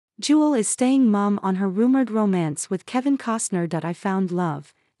Jewel is staying mum on her rumored romance with Kevin Costner. I found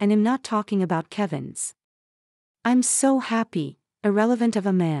love, and am not talking about Kevin's. I'm so happy, irrelevant of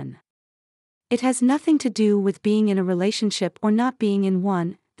a man. It has nothing to do with being in a relationship or not being in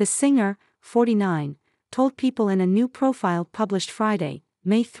one, the singer, 49, told People in a new profile published Friday,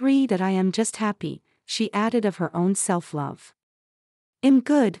 May 3 that I am just happy, she added of her own self-love. I'm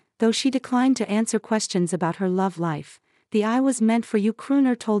good, though she declined to answer questions about her love life. The I Was Meant for You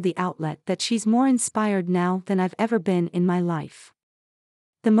crooner told the outlet that she's more inspired now than I've ever been in my life.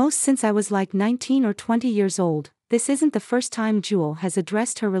 The most since I was like 19 or 20 years old. This isn't the first time Jewel has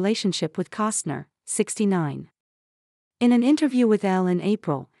addressed her relationship with Costner, 69. In an interview with Elle in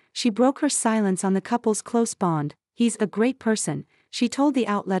April, she broke her silence on the couple's close bond. He's a great person, she told the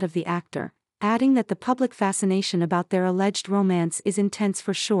outlet of the actor, adding that the public fascination about their alleged romance is intense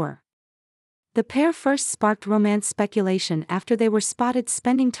for sure. The pair first sparked romance speculation after they were spotted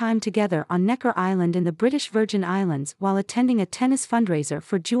spending time together on Necker Island in the British Virgin Islands while attending a tennis fundraiser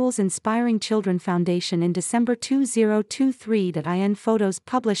for Jewel's Inspiring Children Foundation in December 2023. In photos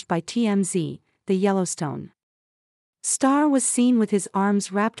published by TMZ, the Yellowstone star was seen with his arms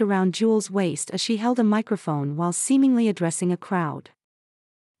wrapped around Jewel's waist as she held a microphone while seemingly addressing a crowd.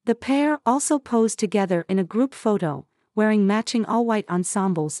 The pair also posed together in a group photo, wearing matching all-white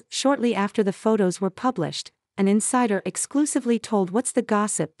ensembles. Shortly after the photos were published, an insider exclusively told What's the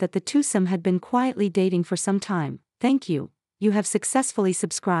Gossip that the twosome had been quietly dating for some time. Thank you. You have successfully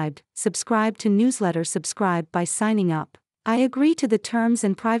subscribed. Subscribe to newsletter. Subscribe by signing up. I agree to the terms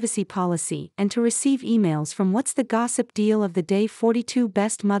and privacy policy and to receive emails from What's the Gossip. Deal of the day: 42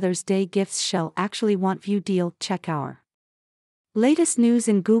 best Mother's Day gifts. Shall actually want view deal. Check our latest news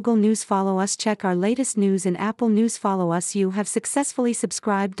in Google News. Follow us. Check our latest news in Apple News. Follow us. You have successfully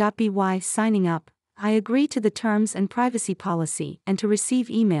subscribed. By signing up, I agree to the terms and privacy policy and to receive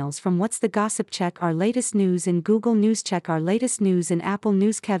emails from What's the Gossip. Check our latest news in Google News. Check our latest news in Apple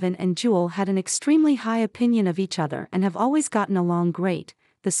News. Kevin and Jewel had an extremely high opinion of each other and have always gotten along great,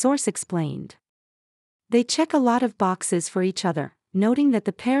 the source explained. They check a lot of boxes for each other, noting that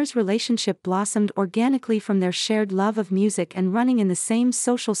the pair's relationship blossomed organically from their shared love of music and running in the same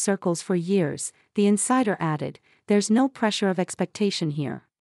social circles for years. The insider added, there's no pressure of expectation here.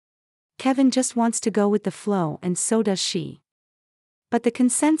 Kevin just wants to go with the flow and so does she. But the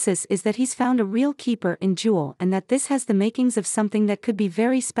consensus is that he's found a real keeper in Jewel and that this has the makings of something that could be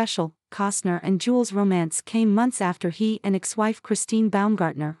very special. Costner and Jewel's romance came months after he and ex-wife Christine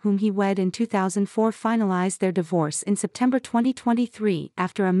Baumgartner, whom he wed in 2004, finalized their divorce in September 2023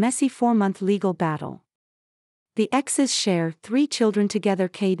 after a messy 4-month legal battle. The exes share 3 children together: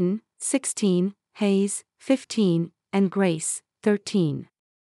 Caden, 16, Hayes, 15, and Grace, 13.